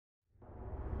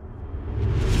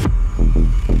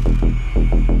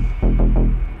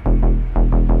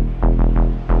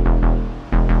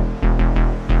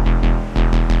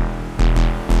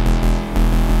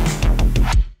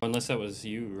unless that was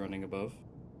you running above.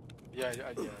 Yeah,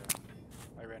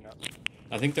 I ran up.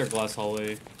 I think they're glass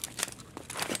hallway.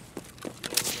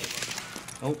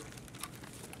 Oh. Is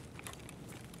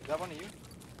that one of you?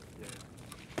 Yeah.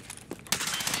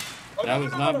 Oh, That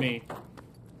was not me.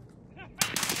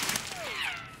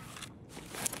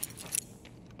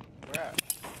 Where at?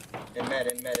 In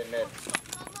med.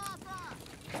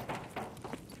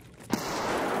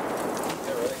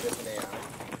 They're really just an AI.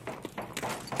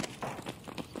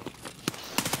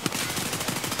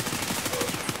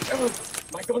 Oh,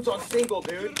 my gun's on single,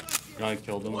 dude. I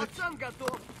killed him. The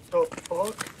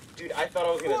fuck? Dude, I thought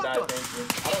I was gonna die, thank you.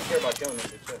 I don't care about killing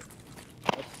him, but shit.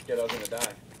 I was scared I was gonna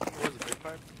die. What was it, big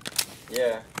pipe?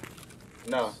 Yeah.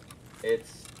 No.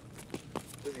 It's...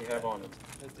 What does he have on him?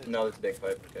 No, it's big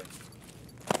pipe, okay.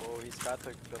 Oh, he's got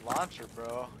the launcher,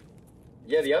 bro.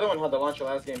 Yeah, the other one had the launcher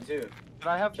last game, too. Can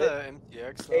I have the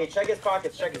MTX? Hey, check his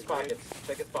pockets, check his pockets.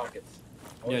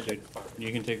 Yeah, dude.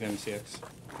 You can take the MCX.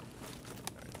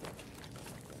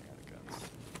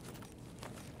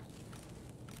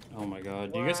 Oh my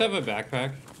god. Do you guys have a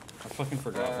backpack? I fucking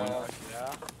forgot one.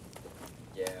 Yeah.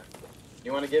 Yeah.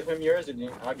 You want to give him yours, or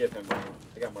I'll give him mine.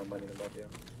 I got more money than both of you.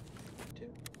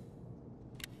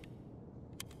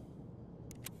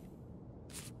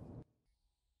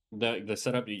 The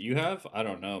setup that you have? I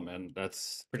don't know, man.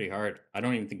 That's pretty hard. I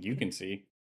don't even think you can see.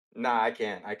 Nah, I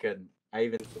can't. I couldn't. I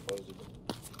even supposedly.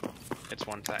 It's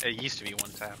one tap. It used to be one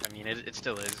tap. I mean, it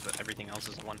still is, but everything else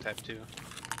is one tap too.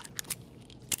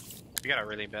 We got a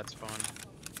really bad spawn.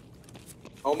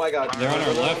 Oh my god. They're on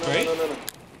our left, right? No.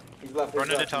 He's left. Run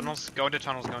into tunnels. Go into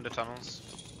tunnels. Go into tunnels.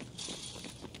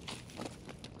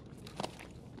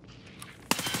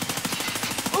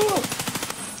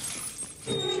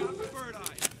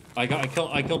 I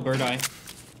killed Bird Eye.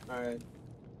 Alright.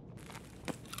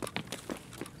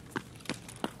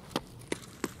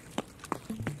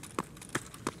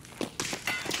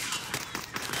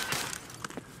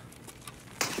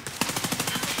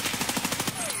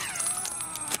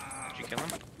 Did you kill him?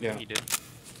 Yeah. He did.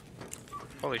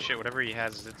 Holy shit, whatever he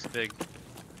has, it's big.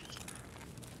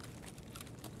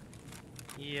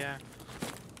 Yeah.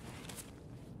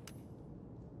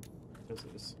 What is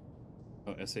this?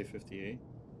 Oh, SA-58.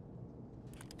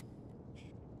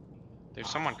 There's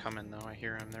someone coming though, I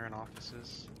hear him. They're in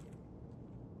offices.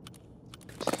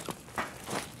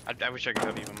 I wish I could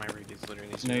help you, but my read is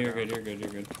literally... No, you're good, you're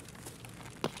good.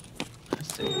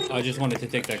 I just wanted to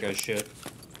take that guy's shit.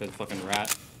 That fucking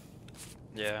rat.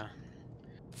 Yeah.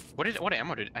 What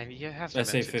ammo did I? Yeah, it has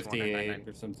SA-58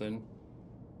 or something.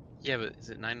 Yeah, but is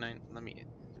it 99? Let me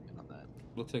on that.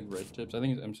 Looks like red tips. I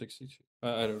think it's M62.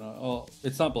 I don't know. Oh,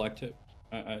 it's not black tip.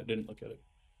 I didn't look at it.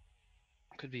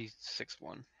 Could be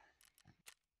 6-1.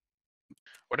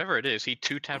 Whatever it is, he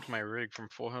two-tapped my rig from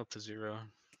full health to 0.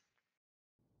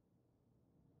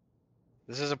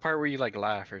 This is a part where you like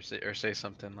laugh or say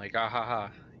something like ah ha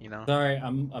ha, you know? Sorry,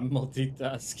 I'm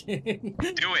multitasking.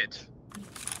 Do it.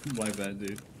 My bad,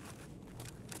 dude.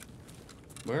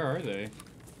 Where are they?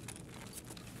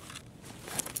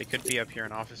 They could be up here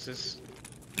in offices.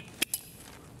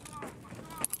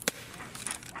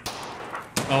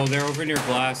 Oh, they're over near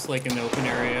glass, like in the open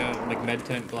area, like med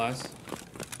tent glass.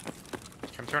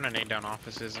 I'm throwing a nade down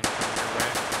offices and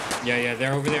coming your way. Yeah,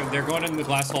 they're over there. They're going in the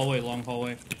glass hallway, long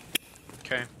hallway.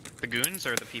 Okay. The goons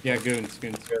or the people? Yeah, goons.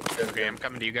 Okay, I'm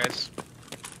coming to you guys.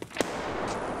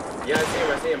 Yeah,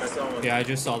 I see him. I saw him. Yeah, I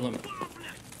just saw them.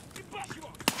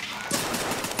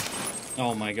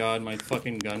 Oh my god, my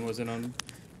fucking gun wasn't on.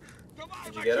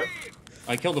 Did you get him?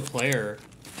 I killed a player.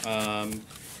 But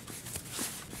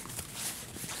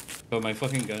my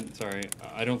fucking gun, sorry,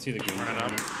 I don't see the goons. Running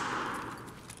up.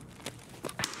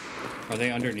 Are they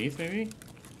underneath, maybe?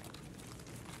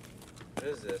 What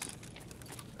is this?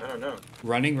 I don't know.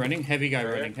 Running, heavy guy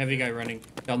running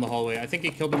down the hallway. I think he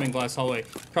killed him in glass hallway.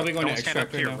 Probably going to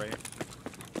extract right now. Right?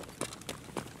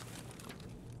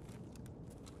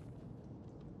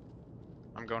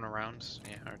 I'm going around.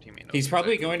 Yeah, our teammate knows. He's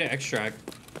probably going to extract.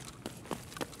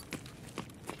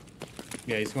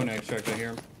 Yeah, he's going to extract. I hear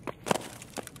him.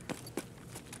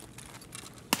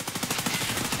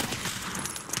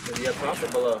 Is he up top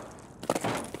or below?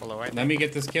 Below, right? Let me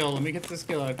get this kill. I'm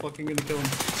fucking gonna kill him.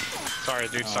 Sorry,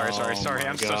 dude. Sorry.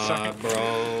 I'm so sorry.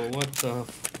 Bro, what the?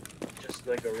 Just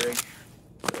like a rig.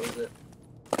 That was it.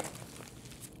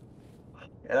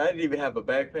 And I didn't even have a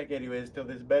backpack anyways till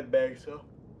this bed bag, so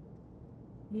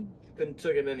couldn't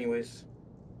took it anyways.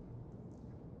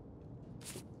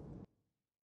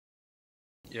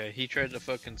 Yeah, he tried to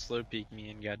fucking slow peek me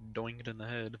and got doinked in the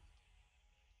head.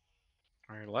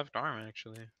 Or left arm,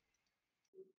 actually.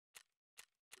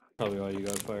 Probably why you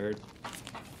got fired.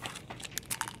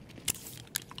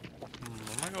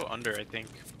 under, I think.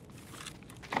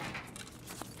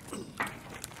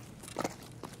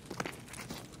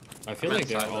 I feel like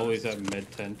they're always at mid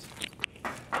tent.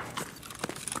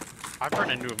 I've run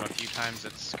into him a few times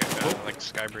at like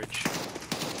Skybridge.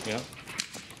 Yep.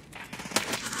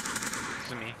 This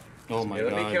is me. Oh my Yeah,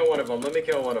 god. let me kill one of them. Let me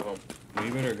kill one of them. Well,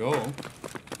 you better go.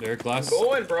 They're glass. I'm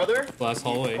going, brother. Glass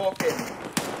hallway. Fucking.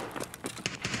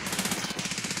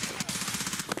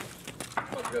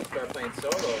 I'm gonna start playing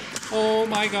solo. Oh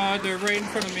my god, they're right in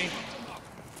front of me.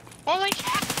 Holy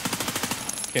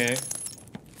shit! Okay,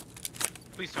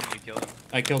 Please tell me you kill him.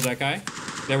 I killed that guy.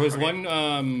 There was one,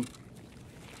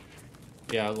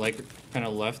 yeah, like, kind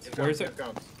of left. Where is it?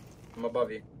 I'm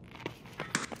above you.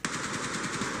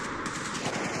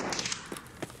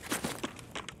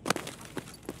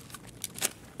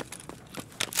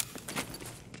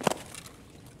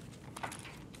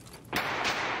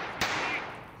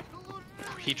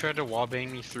 He tried to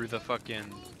wallbang me through the fucking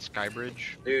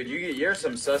Skybridge. Dude, you're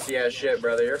some sussy ass shit,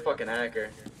 brother. You're a fucking hacker.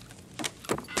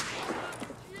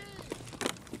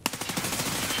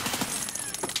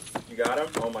 You got him?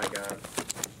 Oh my god.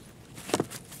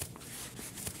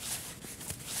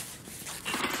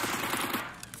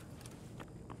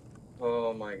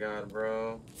 Oh my god,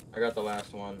 bro. I got the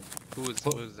last one. Who was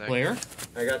that? Player?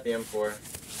 I got the M4.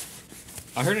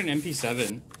 I heard an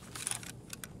MP7.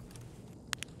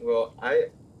 Well,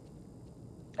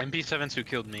 MP7's who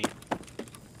killed me.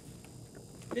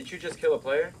 didn't you just kill a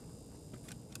player?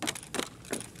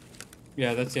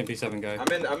 Yeah, that's the MP7 guy.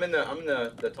 I'm in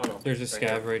the tunnel. There's a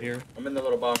scav right here. I'm in the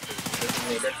little box.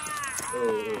 This is me.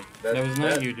 Ooh, That was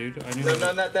not you, dude. I knew No, that.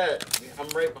 no, not that. I'm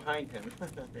right behind him.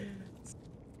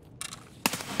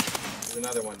 There's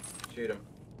another one. Shoot him.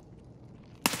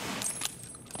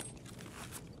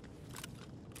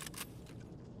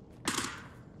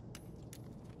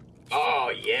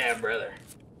 Oh yeah, brother.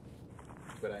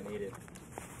 That's what I needed.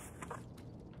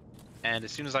 And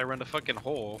as soon as I run the fucking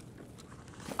hole,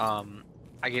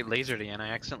 I get lasered again. I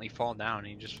accidentally fall down and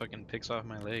he just fucking picks off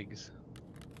my legs.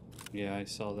 Yeah, I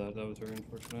saw that. That was very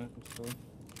unfortunate. I'm sorry.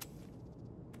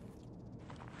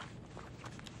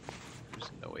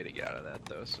 There's no way to get out of that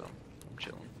though, so I'm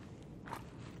chilling.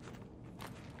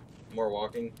 More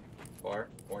walking. Far.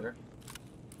 Corner.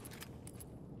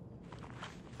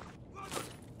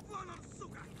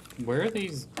 Where are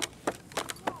these?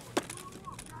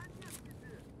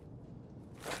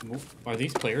 Are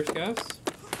these player scavs?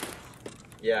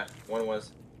 Yeah, one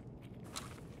was.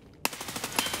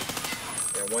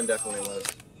 Yeah, one definitely was.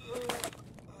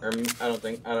 Or,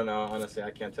 I don't know, honestly,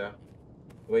 I can't tell.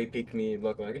 The way he peeked me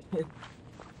looked like it.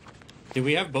 Do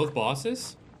we have both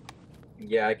bosses?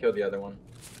 Yeah, I killed the other one.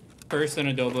 First in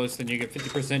Adobos, then you get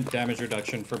 50% damage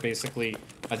reduction for basically,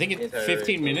 I think it's Entire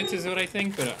 15 minutes is what I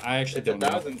think, but I actually It's don't know.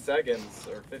 1,000 seconds,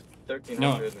 or 1,300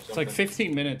 No, or something. it's like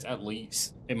 15 minutes at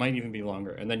least. It might even be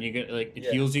longer. And then you get, like, it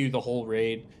Yeah. heals you the whole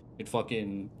raid. It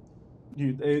fucking...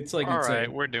 Dude, it's like insane.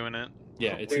 Alright, we're doing it.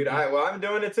 Yeah, it's... Dude, I'm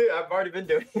doing it too. I've already been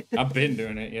doing it. I've been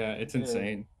doing it, yeah. It's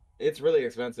insane. It's really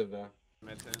expensive, though.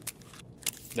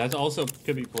 That also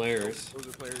could be players. Those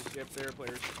are players. Yep, they're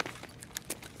players.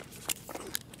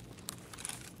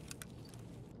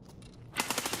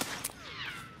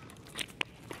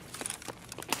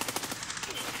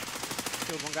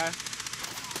 Killed one guy.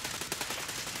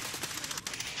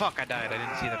 Fuck, I died. I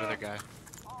didn't see that other guy.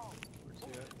 Where's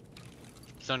he at?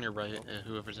 He's on your right,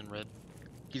 whoever's in red.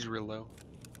 He's real low.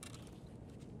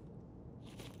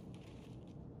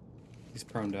 He's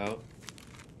proned out.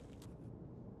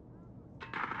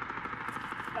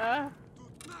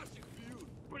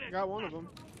 Got one of them.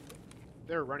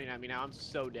 They're running at me now. I'm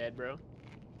so dead, bro.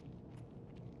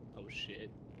 Oh shit.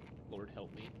 Lord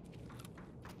help me.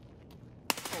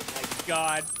 Oh my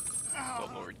god.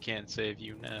 The Lord can't save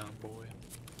you now, boy.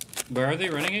 Where are they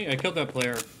running at? I killed that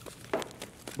player.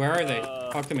 Where are they?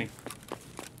 Talk to me.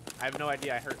 I have no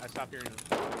idea. I stopped hearing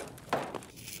them.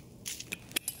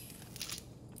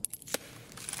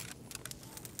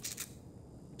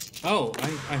 Oh,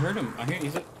 I heard him. I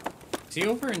hear. Is he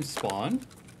over in spawn?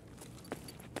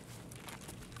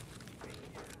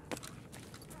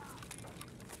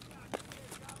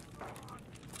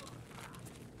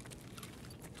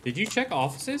 Did you check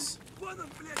offices? Oh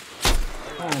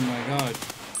my god.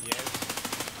 Yes.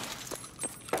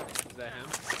 Is that him?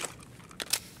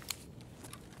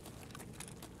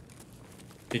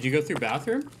 Did you go through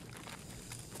bathroom?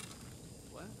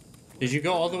 What? Did you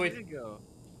go all the way? Where'd it go?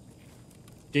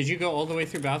 Did you go all the way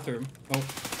through bathroom? Oh,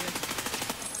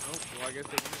 Oh, well, I guess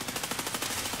they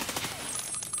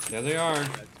there they are.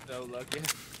 That's so lucky.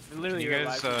 Literally, You you're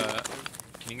guys, alive.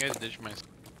 Can you guys ditch my...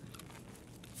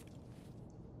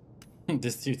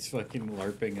 This dude's fucking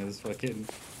LARPing as fucking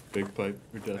Big Pipe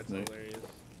for Death That's Knight. hilarious.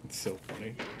 It's so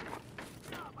funny.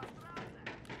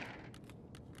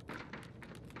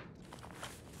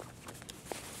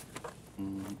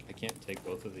 I can't take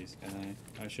both of these, can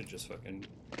I? I should just fucking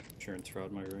insurance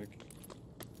fraud my rig.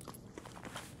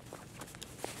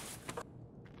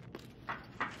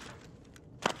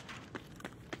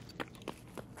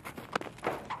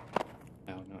 Oh,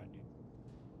 no, I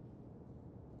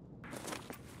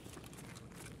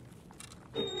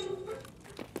need.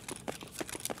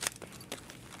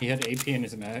 He had AP in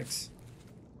his max.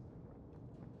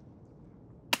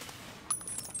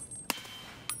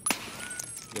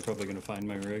 They're probably gonna find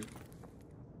my rig.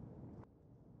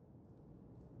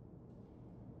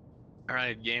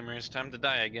 Alright, gamers, time to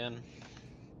die again.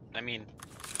 I mean,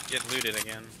 get looted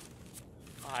again.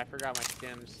 Oh, I forgot my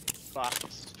stims. Fuck.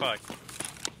 Fuck.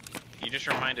 You just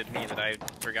reminded me that I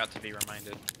forgot to be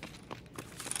reminded.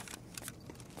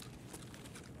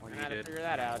 When I you had to did. figure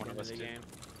that out at One the of end of us the did. game.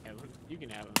 Yeah, you can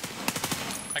have them.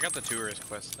 I got the tourist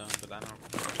quest done, but I don't know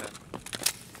that.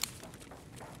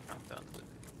 Not done. But...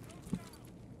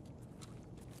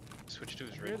 Switch to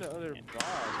his You're rig. the other Yeah. boss.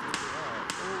 Where's he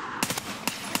at? Oh.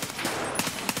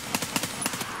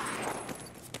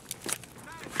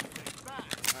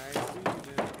 I see you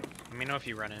then. Let me know if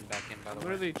you run in back in, by I'm the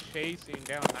way. literally chasing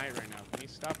down Knight right now. Can you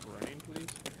stop running, please?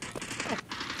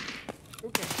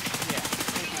 Okay. Yeah.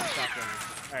 Thank you. Stop running.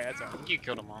 Alright, that's all. You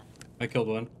killed them all. I killed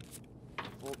one.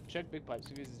 Well, check Big Pipe.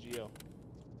 See if he's a GO.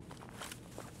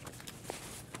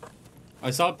 I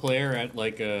saw a player at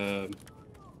like Fuck.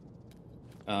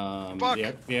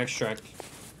 the extract.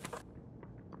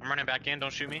 I'm running back in,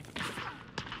 don't shoot me.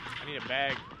 I need a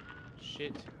bag.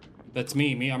 Shit. That's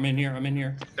me. I'm in here. I'm in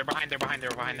here. They're behind, they're coming,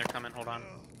 hold on.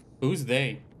 Who's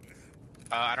they?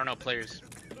 I don't know, players.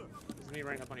 This is me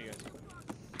running up on you guys.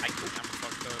 I'm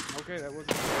fucked up. Okay, that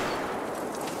wasn't.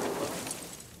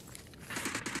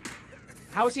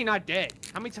 How is he not dead?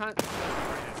 How many times?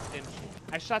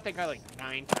 I shot that guy like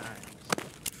 9 times.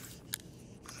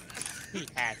 He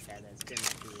has had that stim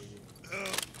activated.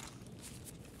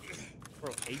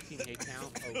 Bro, 18 hit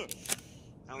count? Okay.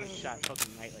 I only shot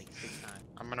fucking Knight like 6 times.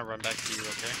 I'm gonna run back to you,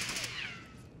 okay?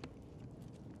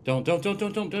 Don't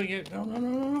yeah.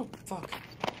 No. Fuck.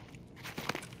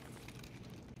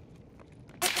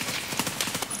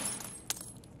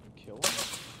 Kill him?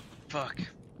 Fuck.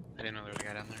 I didn't know there was a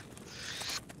guy down there.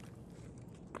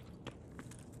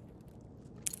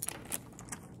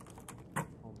 Oh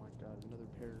my god, another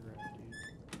paragraph, dude.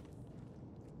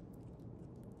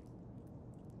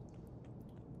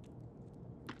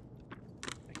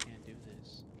 I can't do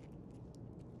this.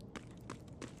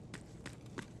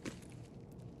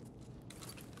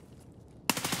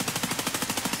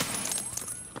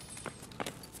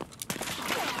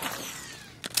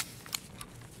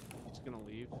 He's gonna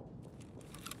leave.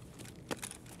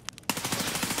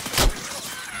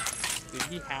 Dude,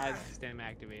 he has stem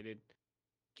activated.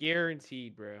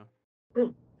 Guaranteed, bro.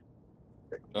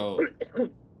 Oh,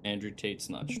 Andrew Tate's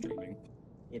not streaming.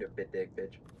 Eat a bit dick,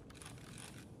 bitch.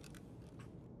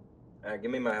 Alright,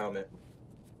 give me my helmet.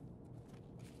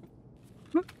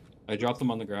 I dropped them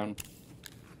on the ground.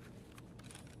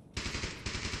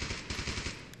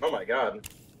 Oh my god.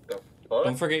 The Don't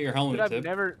fuck? forget your helmet, Dude, I've Tip.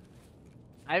 never.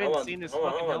 I haven't seen this fucking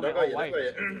helmet Don't go all yet, white. don't go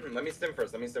yet. Let me stim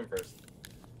first. I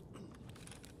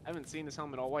haven't seen this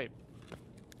helmet all white.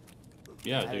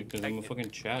 Yeah, I dude, because I'm a checked it.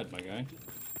 fucking Chad, my guy.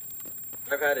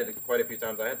 I've had it quite a few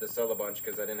times. I had to sell a bunch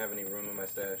because I didn't have any room in my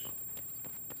stash.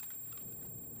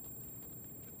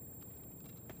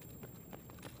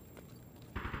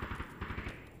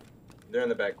 They're in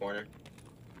the back corner.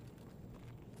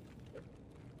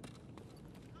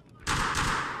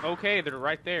 Okay, they're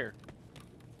right there.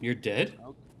 You're dead?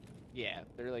 Yeah,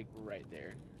 they're like right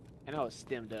there. And I was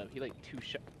stemmed up. He like 2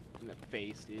 shot in the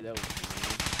face, dude. That was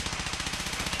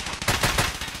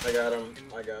I got him.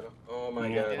 Oh my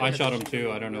Yeah, god. I shot him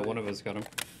too. I don't know. One of us got him.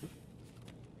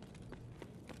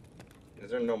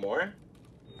 Is there no more?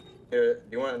 Here,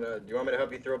 do you want me to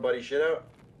help you throw buddy shit out?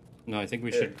 No, I think we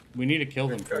Here. should. We need to kill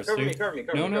them first, Cover me, dude. cover me.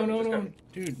 No, Just no, cover me.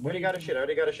 dude. I already got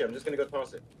a shit. I'm just gonna go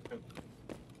toss it. Come.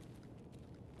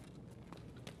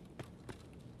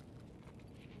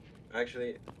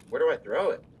 Actually, where do I throw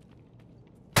it?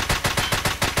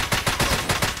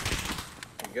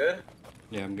 You good?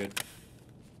 Yeah, I'm good.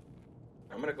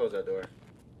 I'm gonna close that door.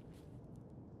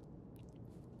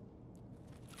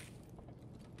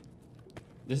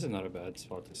 This is not a bad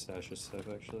spot to stash his stuff,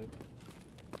 actually.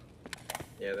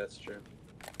 Yeah, that's true.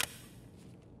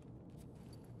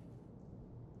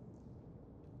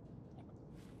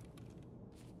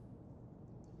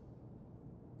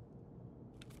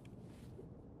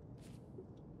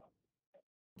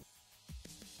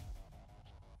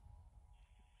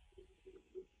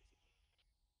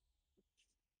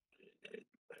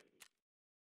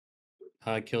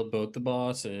 I killed both the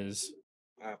bosses.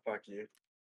 Ah, fuck you.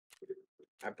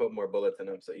 I put more bullets in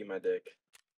them, so eat my dick.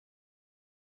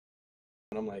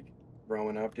 And I'm like,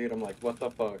 growing up, dude, I'm like, what the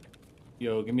fuck?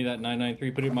 Yo, give me that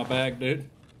 993. Put it in my bag, dude.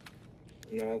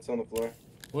 No, it's on the floor.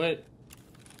 What?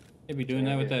 They be doing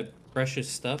Right that with here. that precious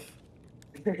stuff?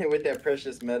 With that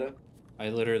precious metal. I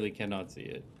literally cannot see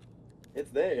it.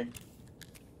 It's there.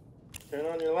 Turn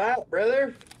on your lap,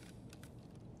 brother.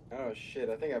 Oh shit,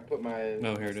 I think I put my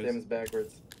No, here it is. stems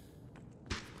backwards.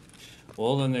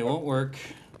 Well, then they won't work.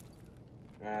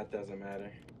 Ah, it doesn't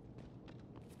matter.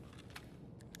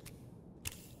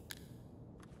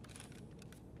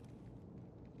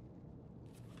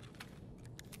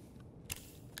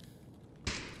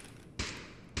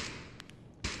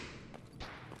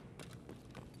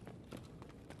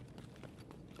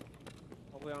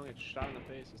 Hopefully I don't get shot in the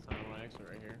face this time on my exit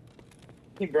right here.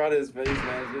 He brought his face,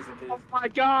 man, just in case. Oh my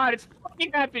god, it's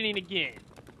fucking happening again!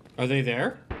 Are they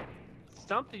there?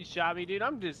 Something shot me, dude.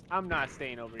 I'm not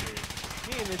staying over here.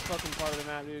 Me in this fucking part of the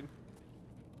map, dude.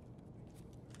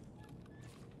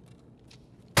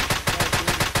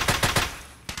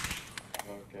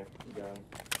 Okay, you got him.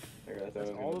 I thought I That's was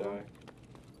all gonna of die. them?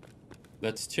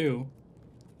 That's two.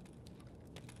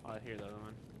 Oh, I hear the other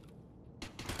one.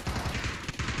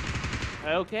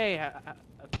 Okay,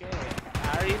 okay.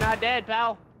 How are you not dead,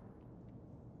 pal?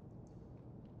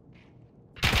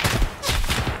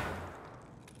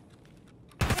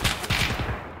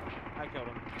 I killed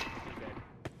him. He's dead.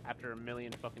 After a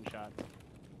million fucking shots.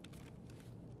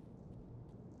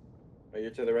 Oh,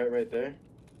 you're to the right there?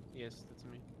 Yes, that's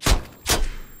me.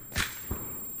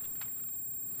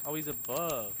 Oh, he's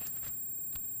above.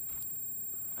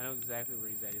 I know exactly where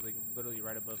he's at. He's like literally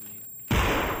right above me.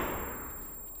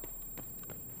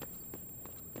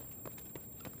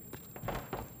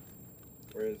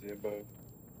 Where is he above?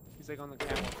 He's like on the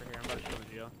camel over here. I'm about to show him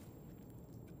the geo.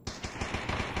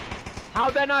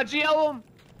 How'd that not geo him?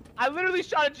 I literally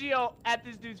shot a geo at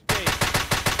this dude's face.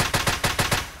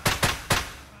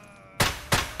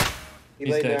 He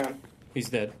He's laid dead. down. He's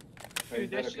dead. Oh, he's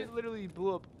Dude, that dead, shit okay. literally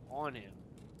blew up on him.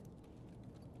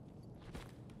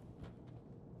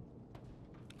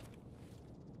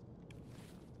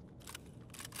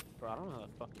 Bro, I don't know how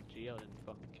the fucking geo didn't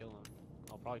fucking kill him.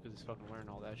 Oh, probably because he's fucking wearing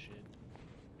all that shit.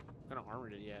 What kind of armor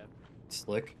did he have?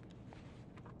 Slick.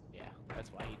 Yeah, that's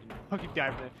why he didn't fucking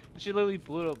die from that. She literally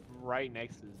blew up right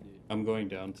next to this dude. I'm going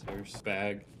downstairs.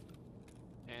 Bag.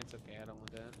 And it's okay, I don't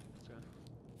want that. It's good.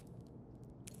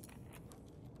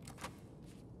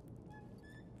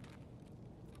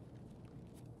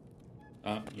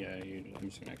 Yeah, I'm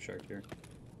just gonna extract here.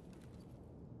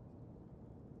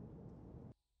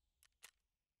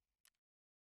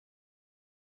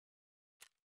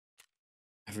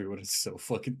 Everyone is so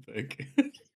fucking thick.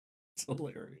 It's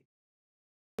hilarious.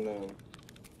 No.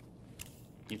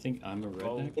 You think I'm a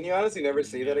redneck? Can you honestly never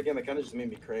see that again? That kind of just made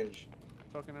me cringe.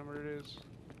 Fucking number it is.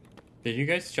 Did you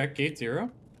guys check gate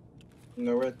 0?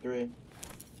 No, we're at 3.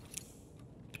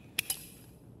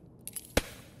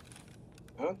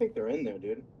 I don't think they're in there,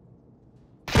 dude.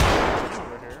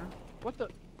 Over here. What the?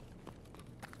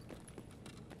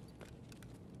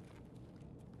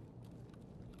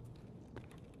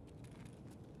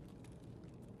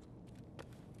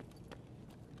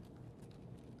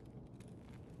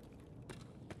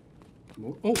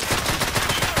 Oh!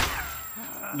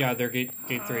 Yeah, they're gate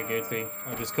 3, gate 3.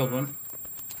 I just killed one.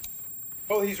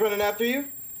 Oh, he's running after you?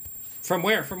 From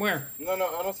where? From where? No, I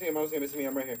don't see him. It's me.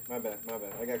 I'm right here. My bad.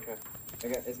 I got cut.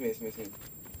 It's me.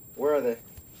 Where are they?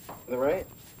 To the right?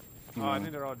 Oh, I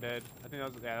think they're all dead. I think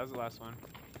that was the last one.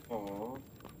 Oh.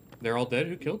 They're all dead?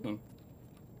 Who killed them?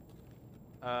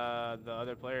 The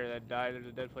other player that died, there's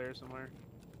a dead player somewhere.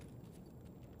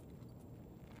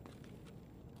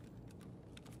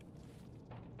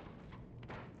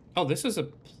 Oh, this is a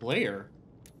player.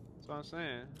 That's what I'm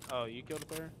saying. Oh, you killed a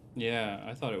player? Yeah,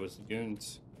 I thought it was the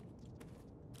goons.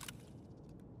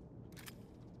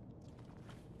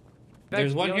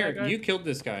 There's one here. You killed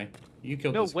this guy. You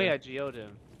killed this guy. No way I geo'd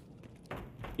him.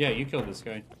 Yeah, you killed this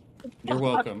guy. You're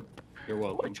welcome. You're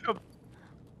welcome.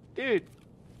 Dude.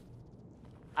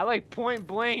 I like point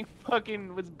blank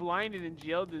fucking was blinded and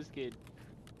geo'd this kid.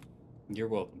 You're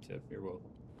welcome, Tiff. You're welcome.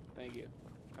 Thank you.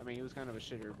 I mean, he was kind of a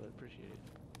shitter, but appreciate it.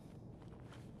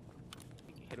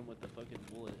 Hit him with the fucking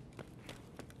bullet.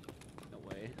 No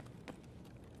way.